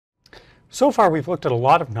So far we've looked at a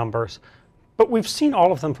lot of numbers, but we've seen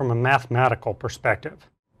all of them from a mathematical perspective.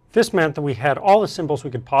 This meant that we had all the symbols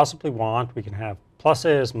we could possibly want. We can have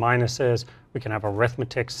pluses, minuses, we can have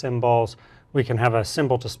arithmetic symbols, we can have a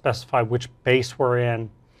symbol to specify which base we're in.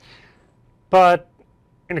 But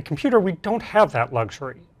in a computer we don't have that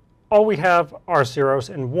luxury. All we have are zeros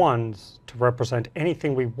and ones to represent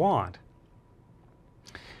anything we want.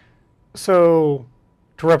 So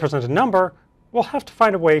to represent a number, we'll have to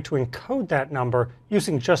find a way to encode that number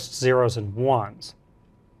using just zeros and ones.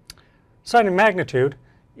 Sign and magnitude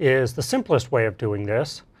is the simplest way of doing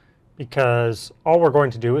this, because all we're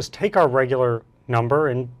going to do is take our regular number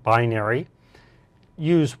in binary,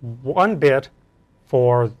 use one bit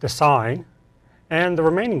for the sign, and the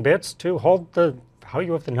remaining bits to hold the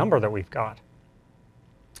value of the number that we've got.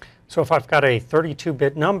 So if I've got a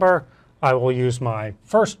 32-bit number, I will use my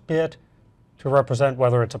first bit to represent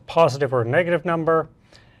whether it's a positive or a negative number,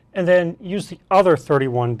 and then use the other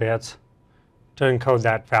 31 bits to encode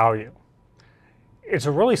that value. It's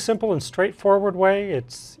a really simple and straightforward way.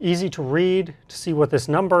 It's easy to read to see what this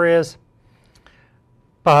number is,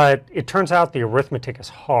 but it turns out the arithmetic is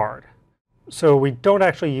hard. So we don't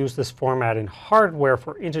actually use this format in hardware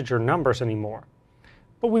for integer numbers anymore.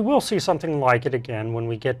 But we will see something like it again when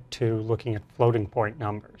we get to looking at floating point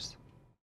numbers.